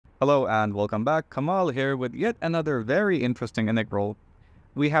Hello and welcome back. Kamal here with yet another very interesting integral.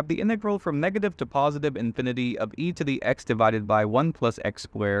 We have the integral from negative to positive infinity of e to the x divided by 1 plus x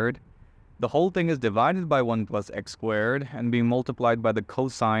squared. The whole thing is divided by 1 plus x squared and being multiplied by the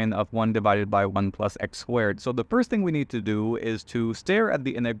cosine of 1 divided by 1 plus x squared. So the first thing we need to do is to stare at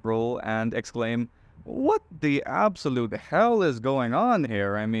the integral and exclaim, what the absolute hell is going on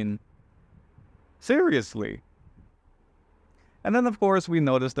here? I mean, seriously. And then, of course, we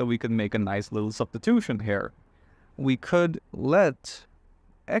notice that we could make a nice little substitution here. We could let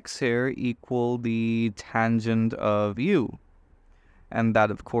x here equal the tangent of u. And that,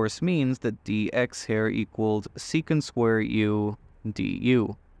 of course, means that dx here equals secant square u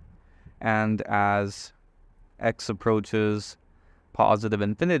du. And as x approaches positive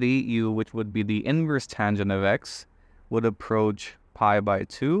infinity, u, which would be the inverse tangent of x, would approach pi by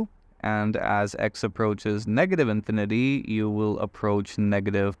 2. And as x approaches negative infinity, you will approach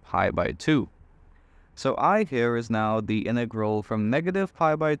negative pi by 2. So I here is now the integral from negative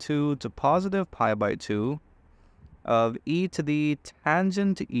pi by 2 to positive pi by 2 of e to the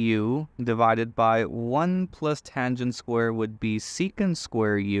tangent u divided by 1 plus tangent square would be secant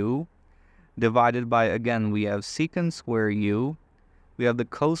square u divided by, again, we have secant square u. We have the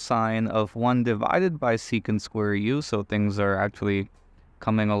cosine of 1 divided by secant square u, so things are actually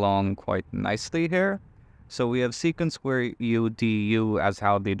coming along quite nicely here. So we have secant square u du as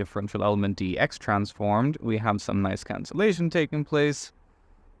how the differential element dx transformed. We have some nice cancellation taking place.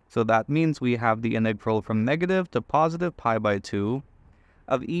 So that means we have the integral from negative to positive pi by 2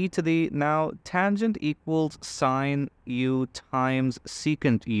 of e to the, now tangent equals sine u times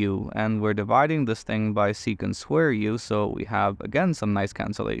secant u. And we're dividing this thing by secant square u. So we have, again, some nice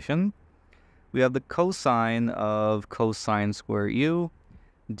cancellation. We have the cosine of cosine square u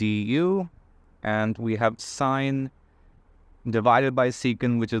du, and we have sine divided by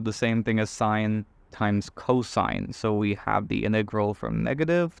secant, which is the same thing as sine times cosine. So we have the integral from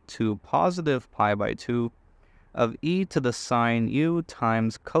negative to positive pi by 2 of e to the sine u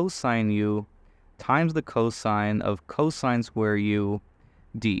times cosine u times the cosine of cosine square u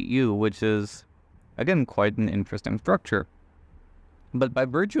du, which is, again, quite an interesting structure. But by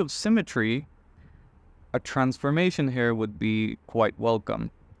virtue of symmetry, a transformation here would be quite welcome.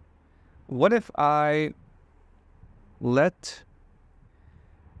 What if I let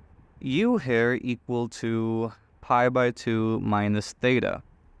u here equal to pi by 2 minus theta,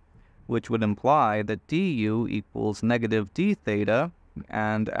 which would imply that du equals negative d theta,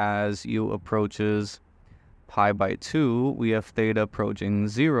 and as u approaches pi by 2, we have theta approaching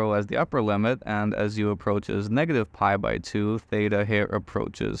 0 as the upper limit, and as u approaches negative pi by 2, theta here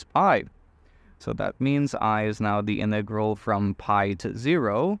approaches pi. So that means I is now the integral from pi to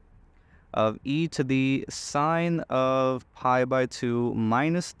 0 of e to the sine of pi by 2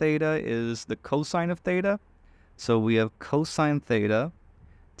 minus theta is the cosine of theta. So we have cosine theta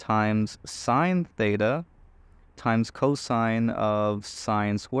times sine theta times cosine of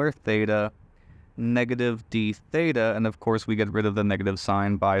sine square theta negative d theta. And of course, we get rid of the negative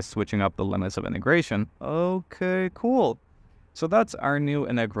sign by switching up the limits of integration. Okay, cool. So that's our new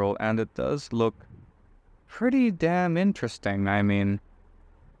integral, and it does look pretty damn interesting. I mean,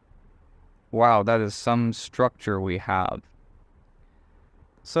 wow, that is some structure we have.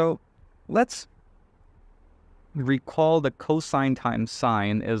 So let's recall that cosine times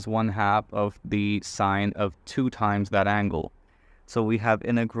sine is 1/2 of the sine of 2 times that angle. So we have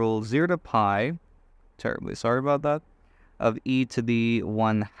integral 0 to pi, terribly sorry about that, of e to the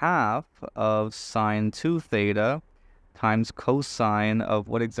 1/2 of sine 2 theta times cosine of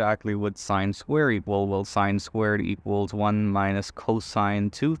what exactly would sine square equal? Well, sine squared equals 1 minus cosine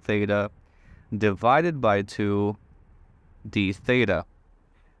 2 theta divided by 2 d theta.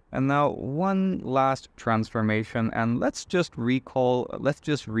 And now one last transformation, and let's just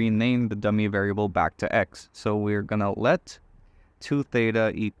rename the dummy variable back to x. So we're gonna let 2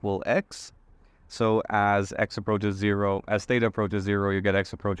 theta equal x. So as x approaches 0, as theta approaches 0, you get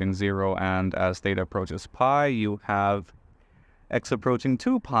x approaching 0, and as theta approaches pi, you have x approaching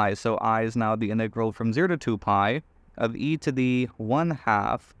 2 pi. So I is now the integral from 0 to 2 pi of e to the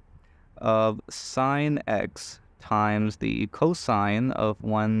 1/2 of sine x times the cosine of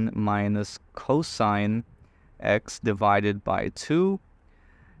 1 minus cosine x divided by 2.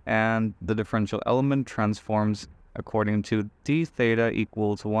 And the differential element transforms according to d theta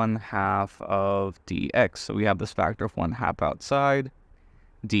equals 1/2 of dx. So we have this factor of 1/2 outside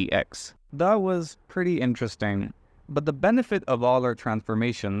dx. That was pretty interesting. But the benefit of all our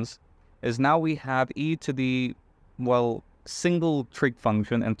transformations is now we have e to the, well, single trig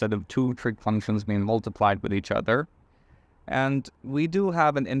function instead of 2 trig functions being multiplied with each other. And we do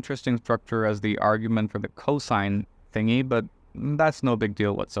have an interesting structure as the argument for the cosine thingy, but that's no big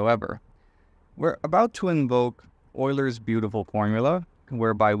deal whatsoever. We're about to invoke Euler's beautiful formula,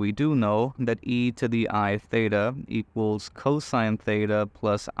 whereby we do know that e to the I theta equals cosine theta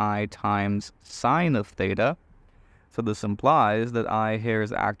plus I times sine of theta. So this implies that I here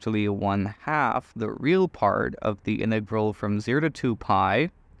is actually 1/2 the real part of the integral from 0 to 2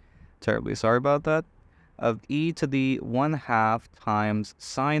 pi, terribly sorry about that, of e to the 1/2 times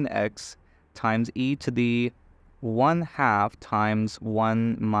sine x times e to the 1/2 times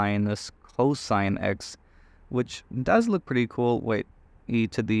 1 minus cosine x, which does look pretty cool. Wait, e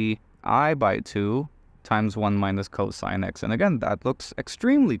to the I by 2 times 1 minus cosine x. And again, that looks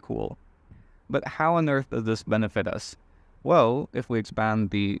extremely cool. But how on earth does this benefit us? Well, if we expand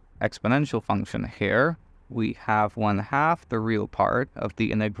the exponential function here, we have 1/2 the real part of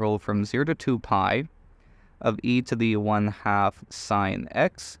the integral from 0 to 2 pi of e to the 1/2 sine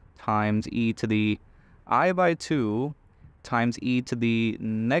x times e to the I by 2 times e to the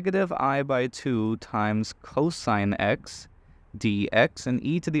negative I by 2 times cosine x dx, and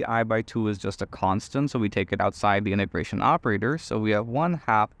e to the I by 2 is just a constant, so we take it outside the integration operator, so we have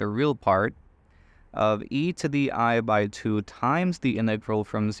 1/2 the real part of e to the I by 2 times the integral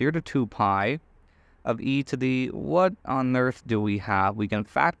from 0 to 2 pi of e to the, what on earth do we have? We can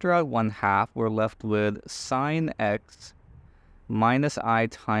factor out 1/2, we're left with sine x minus I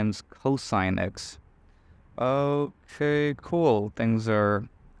times cosine x. Okay, cool. Things are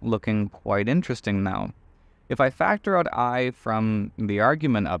looking quite interesting now. If I factor out I from the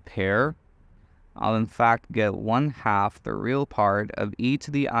argument up here, I'll in fact get 1/2 the real part of e to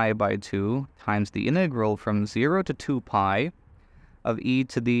the I by 2 times the integral from 0 to 2 pi of e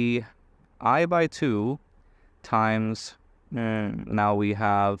to the I by 2 times, now we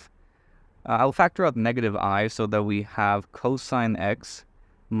have, I'll factor out negative I so that we have cosine x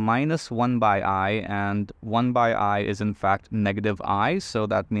minus 1 by I, and 1 by I is in fact negative I, so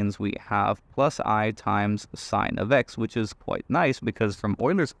that means we have plus I times sine of x, which is quite nice because from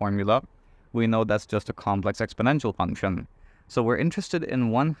Euler's formula, we know that's just a complex exponential function. So we're interested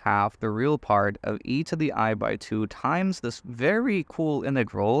in 1/2 the real part of e to the I by 2 times this very cool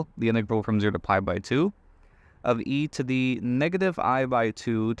integral, the integral from 0 to pi by 2, of e to the negative I by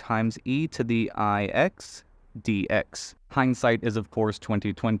 2 times e to the ix dx. Hindsight is of course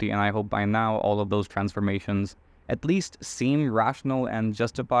 2020, and I hope by now all of those transformations at least seem rational and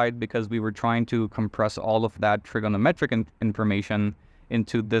justified, because we were trying to compress all of that trigonometric information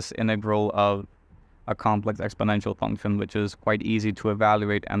into this integral of a complex exponential function, which is quite easy to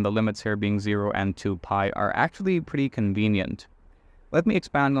evaluate, and the limits here being 0 and 2 pi are actually pretty convenient. Let me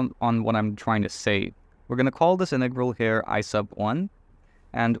expand on what I'm trying to say. We're going to call this integral here I sub 1,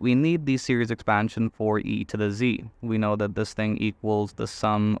 and we need the series expansion for e to the z. We know that this thing equals the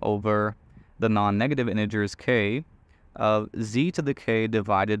sum over the non-negative integers k of z to the k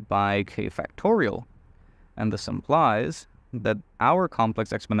divided by k factorial. And this implies that our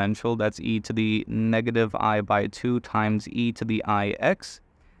complex exponential, that's e to the negative I by 2 times e to the ix,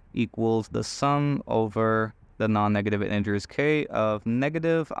 equals the sum over the non-negative integers k of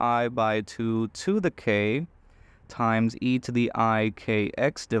negative I by 2 to the k times e to the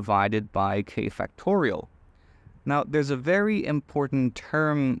ikx divided by k factorial. Now, there's a very important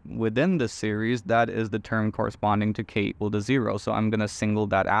term within this series, that is the term corresponding to k equal to 0. So I'm going to single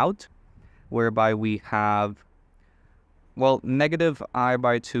that out, whereby we have, well, negative I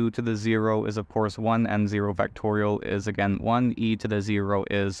by 2 to the 0 is of course 1, and 0 factorial is again 1, e to the 0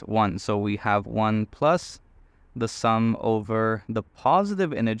 is 1. So we have 1 plus the sum over the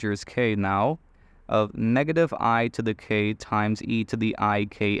positive integers k now of negative I to the k times e to the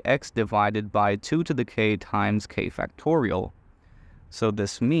ikx divided by 2 to the k times k factorial. So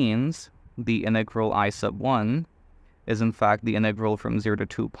this means the integral I sub 1 is in fact the integral from 0 to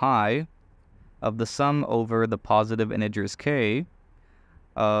 2 pi of the sum over the positive integers k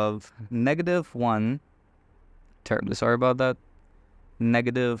of negative 1, terribly sorry about that,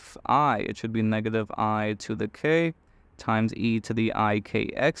 negative I, it should be negative I to the k times e to the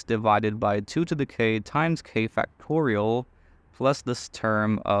ikx divided by 2 to the k times k factorial plus this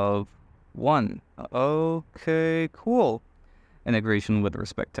term of 1. Okay, cool. Integration with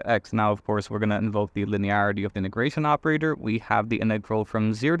respect to x. Now, of course, we're going to invoke the linearity of the integration operator. We have the integral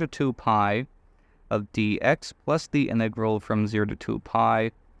from 0 to 2 pi of dx plus the integral from 0 to 2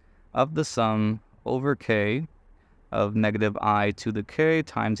 pi of the sum over k of negative I to the k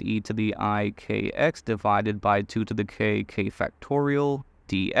times e to the ikx divided by 2 to the k factorial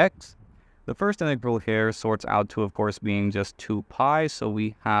dx. The first integral here sorts out to, of course, being just 2 pi, so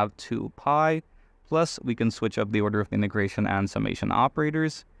we have 2 pi Plus, we can switch up the order of the integration and summation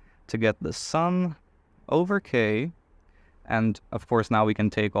operators to get the sum over k. And of course, now we can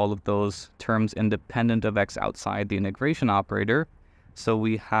take all of those terms independent of x outside the integration operator. So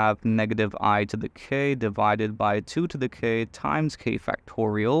we have negative I to the k divided by 2 to the k times k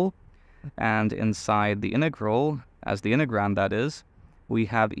factorial. And inside the integral, as the integrand that is, we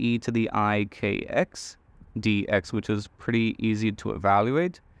have e to the I kx dx, which is pretty easy to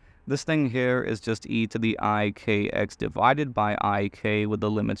evaluate. This thing here is just e to the I kx divided by ik, with the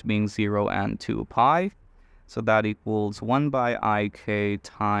limits being 0 and 2 pi. So that equals 1 by ik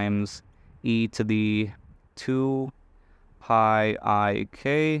times e to the 2 pi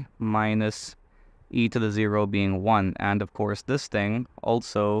ik minus e to the 0 being 1. And of course, this thing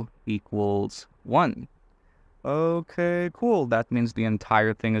also equals 1. Okay, cool. That means the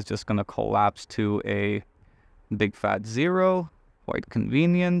entire thing is just going to collapse to a big fat 0. Quite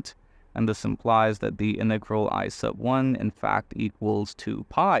convenient. And this implies that the integral I sub 1 in fact equals 2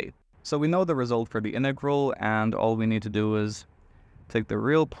 pi. So we know the result for the integral, and all we need to do is take the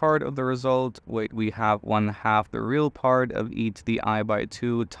real part of the result. We have 1/2 the real part of e to the I by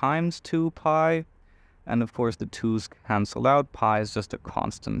 2 times 2 pi. And of course the 2's cancel out. Pi is just a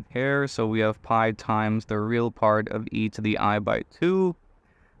constant here. So we have pi times the real part of e to the I by 2,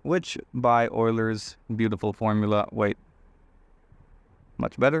 which by Euler's beautiful formula,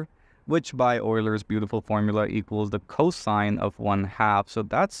 much better, which by Euler's beautiful formula equals the cosine of 1/2. So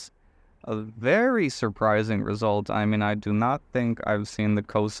that's a very surprising result. I mean, I do not think I've seen the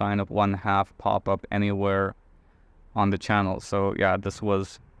cosine of 1/2 pop up anywhere on the channel. So yeah, this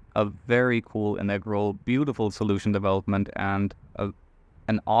was a very cool integral, beautiful solution development, and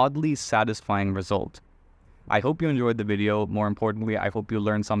an oddly satisfying result. I hope you enjoyed the video. More importantly, I hope you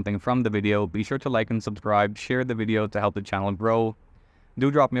learned something from the video. Be sure to like and subscribe, share the video to help the channel grow. Do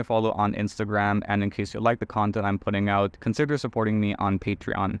drop me a follow on Instagram, and in case you like the content I'm putting out, consider supporting me on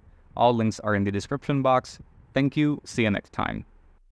Patreon. All links are in the description box. Thank you. See you next time.